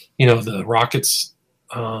 the rockets?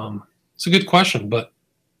 It's a good question, but...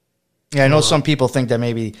 Yeah, I know some people think that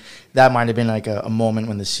maybe that might have been like a moment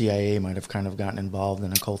when the CIA might have kind of gotten involved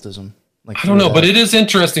in occultism. I don't know, but it is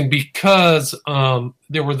interesting because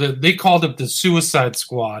they called it the Suicide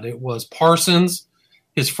Squad. It was Parsons,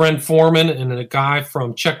 his friend Foreman, and a guy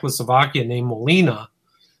from Czechoslovakia named Molina.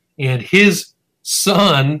 And his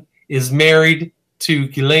son is married to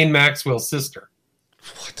Ghislaine Maxwell's sister.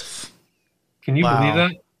 What? Can you believe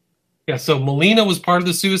that? Yeah, so Molina was part of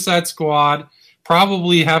the Suicide Squad,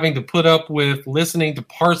 probably having to put up with listening to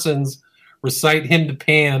Parsons recite Hymn to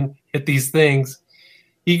Pan at these things.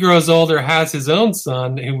 He grows older, has his own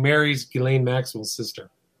son who marries Ghislaine Maxwell's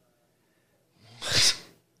sister.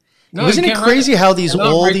 No, isn't it crazy how these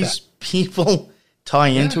people tie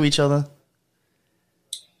into each other?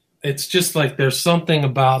 It's just like there's something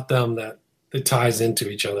about them that ties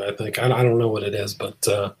into each other, I think. I don't know what it is, but...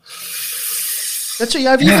 That's what,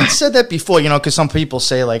 I've even said that before, because some people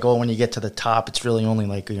say, like, when you get to the top, it's really only,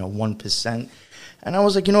 1%. And I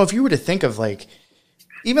was like, if you were to think of,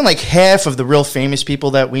 even, half of the real famous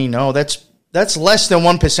people that we know, that's less than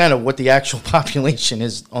 1% of what the actual population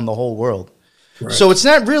is on the whole world. Right. So it's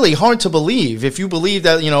not really hard to believe. If you believe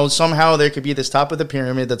that, somehow there could be this top of the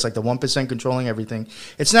pyramid that's like the 1% controlling everything,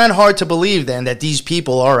 it's not hard to believe then that these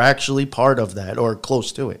people are actually part of that or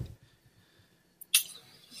close to it.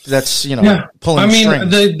 That's, pulling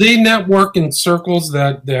strings. They network in circles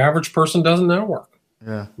that the average person doesn't network.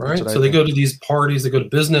 Yeah. Right? So they go to these parties, they go to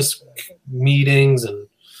business meetings and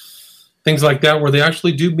things like that where they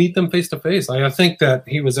actually do meet them face to face. I think that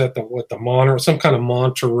he was at some kind of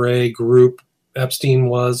Monterey group, Epstein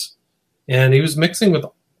was, and he was mixing with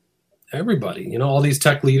everybody, all these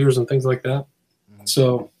tech leaders and things like that. Mm-hmm.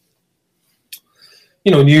 So,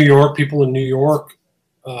 New York, people in New York,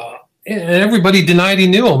 and everybody denied he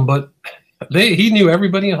knew him, but he knew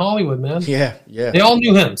everybody in Hollywood, man. Yeah. They all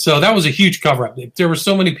knew him. So that was a huge cover-up. There were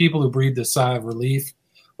so many people who breathed a sigh of relief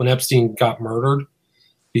when Epstein got murdered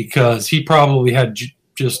because he probably had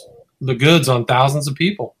just the goods on thousands of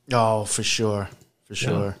people. Oh, for sure.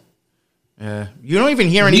 Yeah. You don't even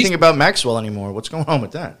hear anything about Maxwell anymore. What's going on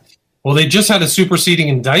with that? Well, they just had a superseding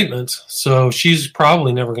indictment, so she's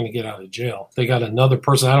probably never going to get out of jail. They got another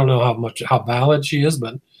person. I don't know how valid she is,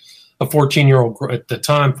 but a 14-year-old at the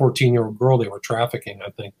time, 14-year-old girl they were trafficking, I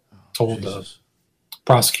think, told the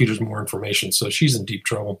prosecutors more information. So she's in deep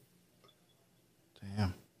trouble.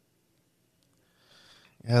 Damn.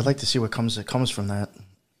 Yeah, I'd like to see what comes from that.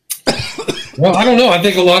 Well, I don't know. I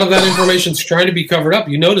think a lot of that information is trying to be covered up.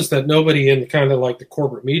 You notice that nobody in kind of like the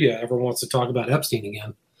corporate media ever wants to talk about Epstein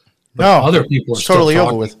again. But other people are totally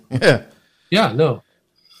over with. Yeah. Yeah, no.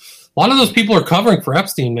 A lot of those people are covering for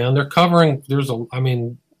Epstein, man. They're covering. Some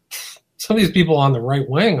of these people on the right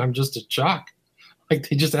wing, I'm just in shock. Like,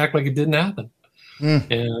 they just act like it didn't happen.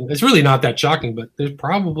 And it's really not that shocking, but they're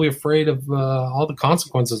probably afraid of all the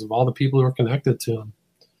consequences of all the people who are connected to them.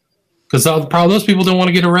 Because probably those people don't want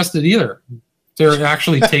to get arrested either. They're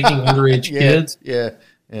actually taking underage kids.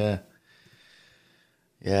 Yeah.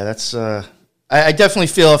 That's. I definitely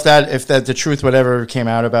feel if that the truth whatever came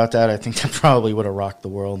out about that, I think that probably would have rocked the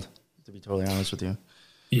world. To be totally honest with you.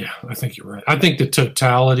 Yeah, I think you're right. I think the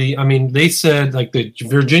totality. I mean, they said like the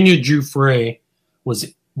Virginia Giuffre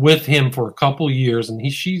was with him for a couple years, and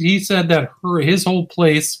he said that his whole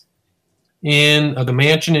place in the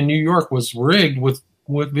mansion in New York was rigged with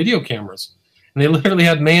video cameras, and they literally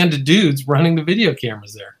had manned dudes running the video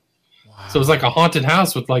cameras there. Wow. So it was like a haunted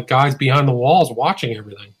house with like guys behind the walls watching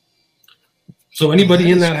everything. So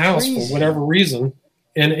anybody in that house for whatever reason,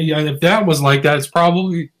 and if that was like that, it's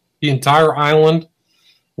probably the entire island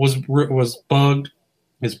was bugged.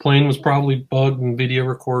 His plane was probably bugged and video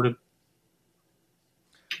recorded.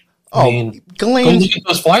 I mean, go look at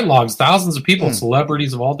those flight logs. Thousands of people,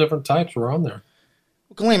 celebrities of all different types, were on there.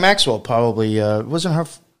 Ghislaine Maxwell probably wasn't her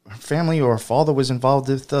family or her father was involved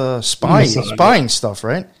with spying stuff,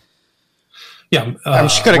 right? Yeah,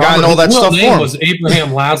 she could have gotten all that stuff. His real name was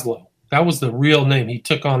Abraham Laszlo. That was the real name. He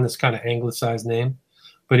took on this kind of anglicized name,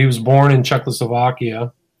 but he was born in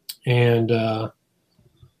Czechoslovakia, and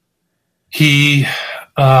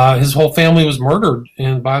his whole family was murdered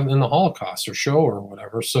in the Holocaust or show or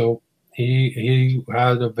whatever. So he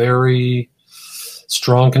had a very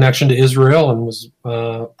strong connection to Israel and was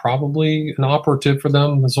probably an operative for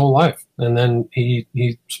them his whole life. And then he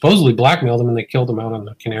supposedly blackmailed them, and they killed him out on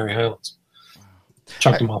the Canary Islands.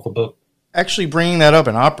 Chucked him off a boat. Actually, bringing that up,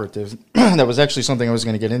 an operative, that was actually something I was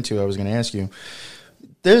going to get into. I was going to ask you.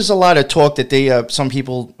 There's a lot of talk that some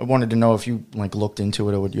people wanted to know if you like looked into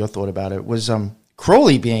it or what your thought about it was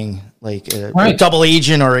Crowley being like a double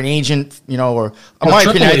agent or an agent, or in my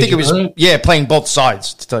opinion, I think it was playing both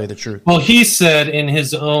sides, to tell you the truth. Well, he said in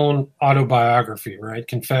his own autobiography, right,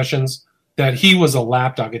 Confessions, that he was a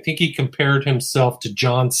lapdog. I think he compared himself to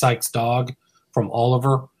John Sykes' dog from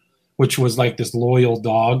Oliver, which was like this loyal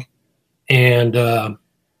dog, and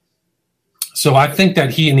so I think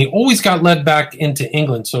that he always got led back into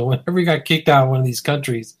England. So whenever he got kicked out of one of these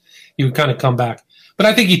countries, he would kind of come back. But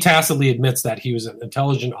I think he tacitly admits that he was an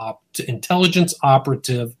intelligence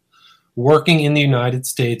operative working in the United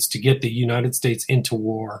States to get the United States into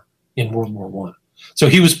war in World War I. So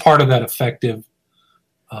he was part of that effective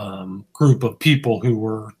group of people who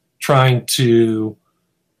were trying to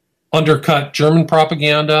undercut German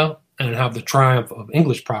propaganda and have the triumph of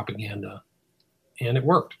English propaganda. And it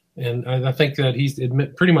worked. And I think that he's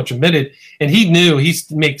pretty much admitted, and he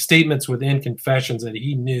makes statements within Confessions that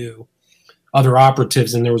he knew other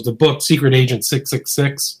operatives, and there was the book Secret Agent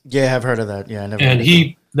 666. Yeah, I've heard of that. Yeah,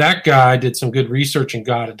 that guy did some good research and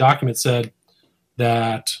got a document said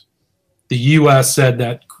that the U.S. said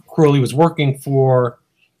that Crowley was working for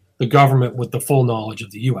the government with the full knowledge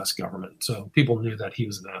of the U.S. government. So people knew that he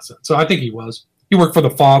was an asset. So I think he was. He worked for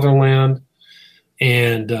the Fatherland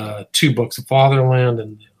and 2 books of Fatherland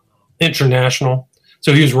and International.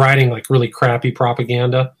 So he was writing like really crappy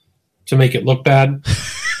propaganda to make it look bad.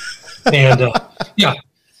 And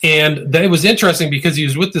and it was interesting because he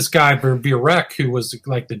was with this guy Virek, who was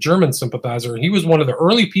like the German sympathizer, and he was one of the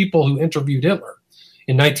early people who interviewed Hitler.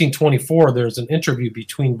 In 1924, there's an interview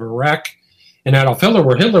between Virek and Adolf Hitler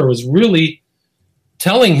where Hitler was really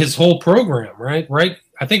telling his whole program, right?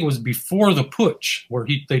 I think it was before the putsch where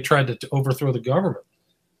they tried to overthrow the government.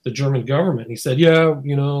 The German government. He said,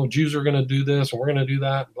 Jews are going to do this, and we're going to do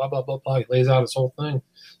that, blah, blah, blah, blah. He lays out his whole thing.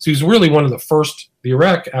 So he's really one of the first, the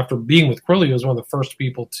Iraq, after being with Crowley, he was one of the first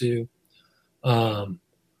people to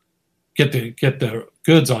get the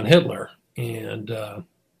goods on Hitler. And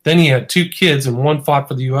then he had 2 kids, and one fought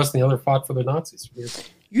for the U.S. and the other fought for the Nazis.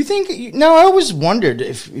 You think, I always wondered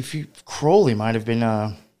if Crowley might have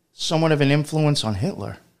been somewhat of an influence on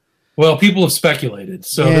Hitler. Well, people have speculated.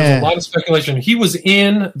 So there's a lot of speculation. He was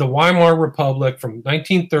in the Weimar Republic from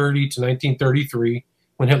 1930 to 1933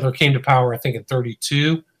 when Hitler came to power, I think, in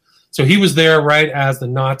 1932. So he was there right as the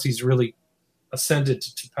Nazis really ascended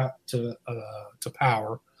to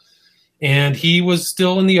power. And he was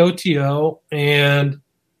still in the OTO, and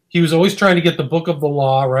he was always trying to get the Book of the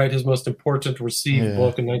Law, right, his most important received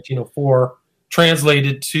book in 1904,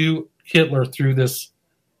 translated to Hitler through this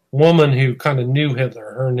woman who kind of knew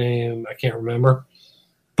Hitler. Her name, I can't remember.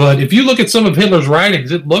 But if you look at some of Hitler's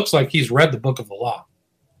writings, it looks like he's read the Book of the Law.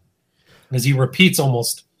 As he repeats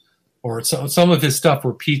almost, or some of his stuff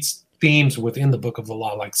repeats themes within the Book of the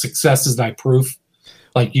Law, like success is thy proof.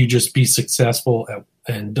 Like you just be successful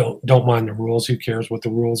and don't mind the rules. Who cares what the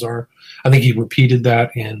rules are? I think he repeated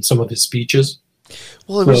that in some of his speeches.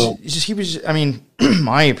 Well, he was. I mean,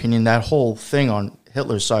 my opinion, that whole thing on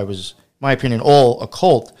Hitler's side was, my opinion, all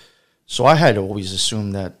occult. So I had to always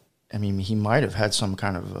assume that. I mean, he might have had some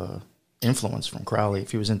kind of influence from Crowley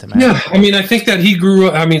if he was into magic. Yeah, I mean, I think that he grew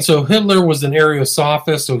up. I mean, so Hitler was an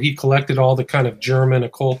Ariosophist, so he collected all the kind of German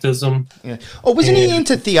occultism. Yeah. Oh, wasn't he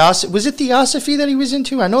into theosophy? Was it theosophy that he was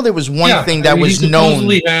into? I know there was one thing that was known. He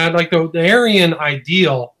supposedly had, like, the Aryan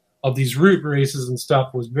ideal of these root races and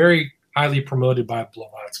stuff was very highly promoted by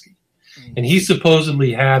Blavatsky. And he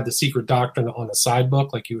supposedly had the secret doctrine on a side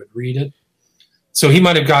book, like you would read it. So he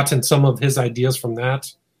might have gotten some of his ideas from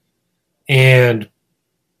that. And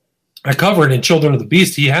I covered in Children of the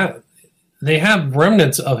Beast, they have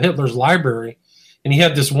remnants of Hitler's library, and he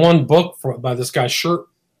had this one book by this guy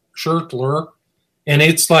Schertler, and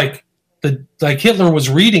it's like Hitler was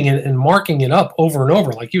reading it and marking it up over and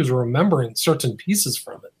over, like he was remembering certain pieces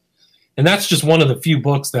from it. And that's just one of the few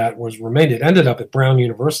books that was remained. It ended up at Brown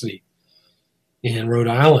University in Rhode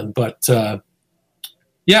Island, but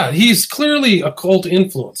yeah, he's clearly occult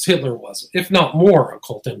influence. Hitler was, if not more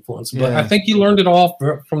occult influence. But I think he learned it all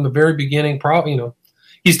from the very beginning. Probably,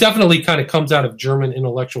 he's definitely kind of comes out of German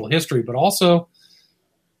intellectual history, but also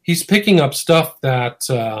he's picking up stuff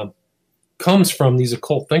that comes from these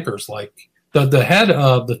occult thinkers. Like the head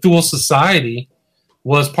of the Thule Society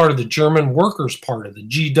was part of the German Workers' Party, the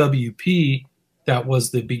GWP, that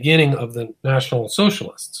was the beginning of the National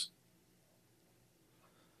Socialists.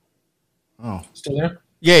 Oh, still there?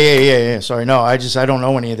 Yeah. Sorry, no, I don't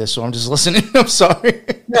know any of this, so I'm just listening. I'm sorry.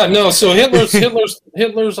 Yeah, no. So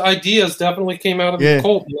Hitler's ideas definitely came out of the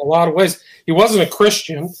cult in a lot of ways. He wasn't a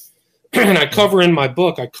Christian, and I cover in my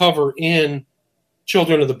book. I cover in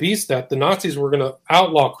Children of the Beast that the Nazis were going to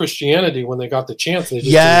outlaw Christianity when they got the chance. They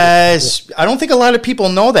just I don't think a lot of people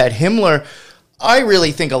know that Himmler. I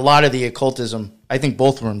really think a lot of the occultism. I think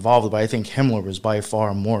both were involved, but I think Himmler was by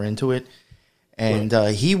far more into it. And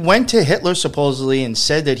he went to Hitler supposedly and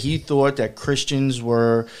said that he thought that Christians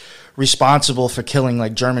were responsible for killing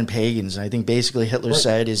like German pagans. And I think basically Hitler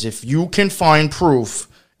said is if you can find proof,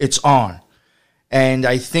 it's on. And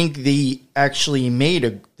I think they actually made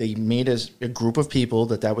a group of people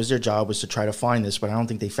that was their job was to try to find this, but I don't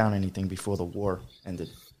think they found anything before the war ended.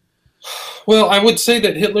 Well, I would say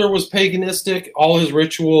that Hitler was paganistic. All his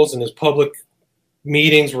rituals and his public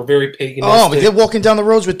meetings were very paganistic. Oh, but they're walking down the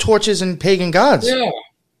roads with torches and pagan gods. Yeah,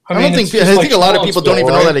 I think a lot of people don't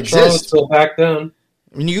even know that exists. Back then,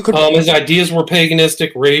 I mean, you could. His ideas were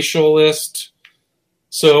paganistic, racialist.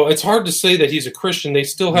 So it's hard to say that he's a Christian. They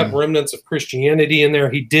still have remnants of Christianity in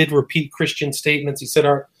there. He did repeat Christian statements. He said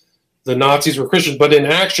the Nazis were Christians, but in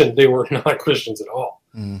action, they were not Christians at all.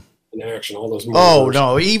 In action, all those murders. Oh,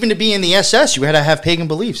 no. Even to be in the SS, you had to have pagan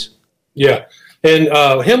beliefs. Yeah. And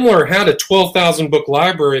Himmler had a 12,000 book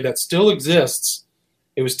library that still exists.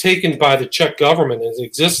 It was taken by the Czech government. It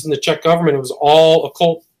exists in the Czech government. It was all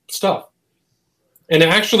occult stuff. And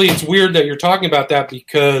actually, it's weird that you're talking about that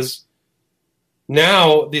because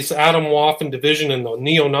now this Adam Waffen division and the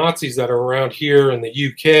neo-Nazis that are around here in the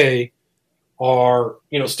UK are,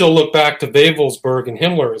 still look back to Wewelsburg and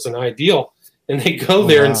Himmler as an ideal. And they go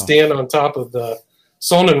there and stand on top of the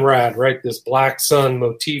Sonnenrad, right? This black sun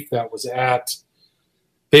motif that was at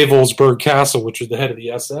Wewelsburg Castle, which was the head of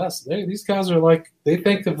the SS. These guys are like, they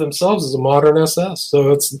think of themselves as a modern SS.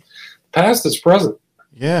 So it's past, it's present.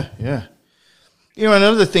 Yeah.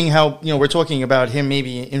 Another thing, how, we're talking about him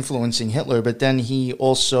maybe influencing Hitler, but then he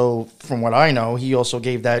also, from what I know, he also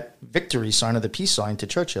gave that victory sign of the peace sign to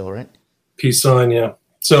Churchill, right? Peace sign, yeah.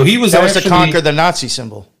 So he was that was to conquer the Nazi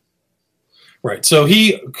symbol. Right. So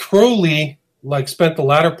Crowley, spent the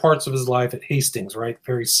latter parts of his life at Hastings, right?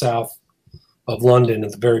 Very south of London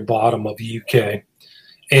at the very bottom of the UK.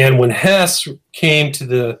 And when Hess came to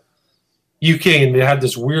the UK and they had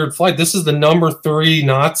this weird flight, this is the number 3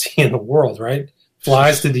 Nazi in the world, right?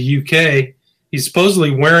 Flies to the UK. He's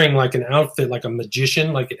supposedly wearing like an outfit, like a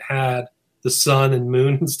magician, like it had the sun and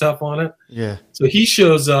moon and stuff on it. Yeah. So he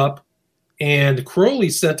shows up and Crowley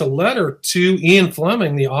sent a letter to Ian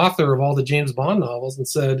Fleming, the author of all the James Bond novels, and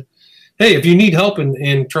said, hey, if you need help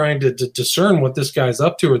in trying to discern what this guy's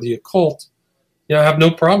up to or the occult, I have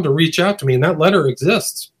no problem to reach out to me. And that letter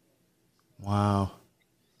exists. Wow.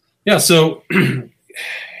 Yeah, so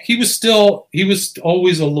he was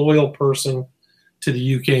always a loyal person to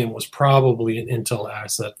the UK and was probably an intel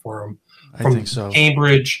asset for him from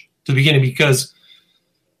Cambridge to the beginning because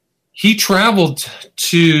he traveled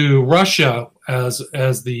to Russia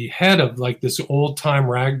as the head of like this old time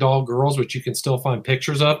ragdoll girls, which you can still find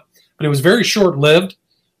pictures of, but it was very short lived.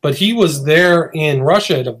 But he was there in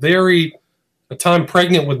Russia at a time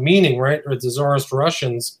pregnant with meaning, right? Or the Tsarist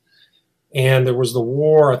Russians, and there was the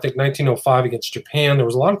war, I think 1905 against Japan. There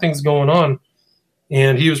was a lot of things going on,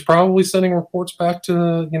 and he was probably sending reports back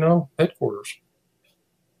to headquarters.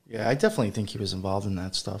 Yeah, I definitely think he was involved in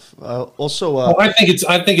that stuff. I think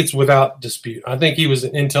it's without dispute. I think he was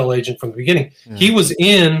an intel agent from the beginning. Yeah. He was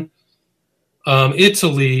in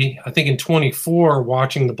Italy, I think in 24,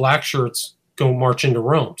 watching the black shirts go march into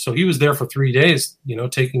Rome. So he was there for 3 days,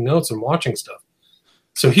 taking notes and watching stuff.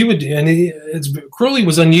 So Crowley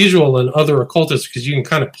was unusual in other occultists because you can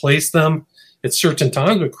kind of place them at certain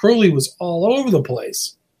times, but Crowley was all over the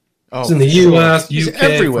place. He was in the U.S., UK,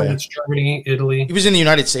 everywhere. France, Germany, Italy. He was in the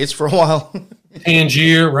United States for a while.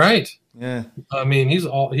 Tangier, right? Yeah. I mean, he's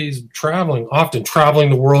traveling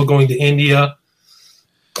the world, going to India,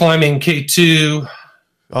 climbing K2.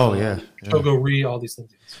 Oh yeah. Togo-ri, all these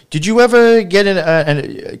things. Did you ever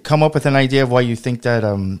come up with an idea of why you think that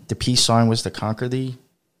the peace sign was to conquer the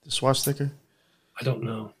swastika? I don't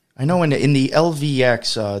know. I know in the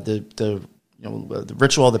LVX, the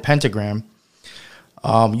ritual of the pentagram,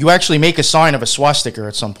 you actually make a sign of a swastika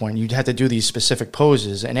at some point. You'd have to do these specific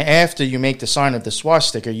poses, and after you make the sign of the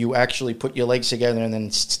swastika, you actually put your legs together and then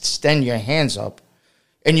extend your hands up,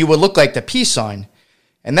 and you would look like the peace sign.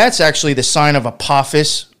 And that's actually the sign of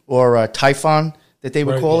Apophis or Typhon that they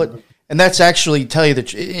would call it. And that's actually, tell you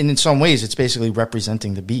that in some ways, it's basically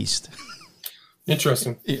representing the beast.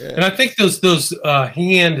 Interesting. Yeah. And I think those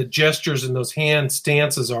hand gestures and those hand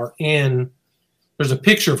stances are in. There's a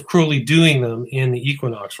picture of Crowley doing them in the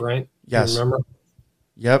Equinox, right? Yes. You remember?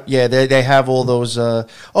 Yep. Yeah. They have all those. When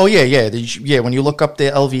you look up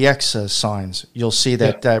the LVX signs, you'll see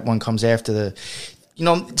that one comes after the.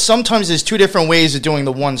 Sometimes there's two different ways of doing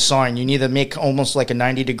the one sign. You either make almost like a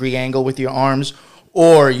 90-degree angle with your arms,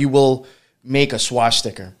 or you will make a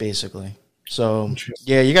swastika, basically. So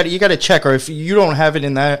yeah, you got to check, or if you don't have it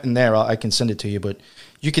in there, I can send it to you. But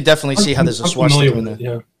you could definitely see how there's a swastika in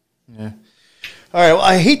there. Yeah. All right. Well,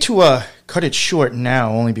 I hate to cut it short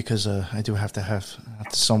now, only because I do have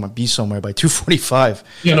to be somewhere by 2:45.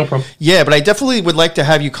 Yeah, no problem. Yeah, but I definitely would like to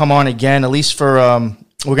have you come on again, at least for.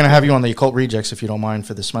 We're going to have you on the Occult Rejects, if you don't mind,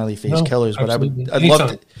 for the Smiley Face Killers. But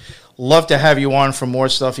I'd love to have you on for more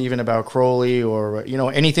stuff, even about Crowley or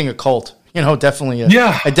anything occult. Definitely.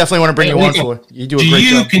 I definitely want to bring you on for it. You do a great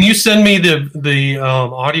job. Can you send me the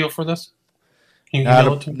audio for this?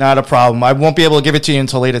 Not a problem. I won't be able to give it to you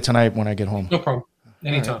until later tonight when I get home. No problem.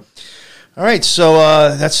 Anytime. All right, so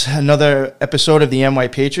that's another episode of the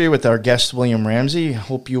NYPatriot with our guest, William Ramsey.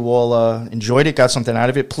 Hope you all enjoyed it, got something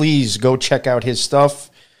out of it. Please go check out his stuff.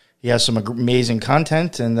 He has some amazing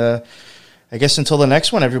content. And I guess until the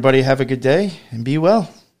next one, everybody have a good day and be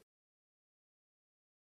well.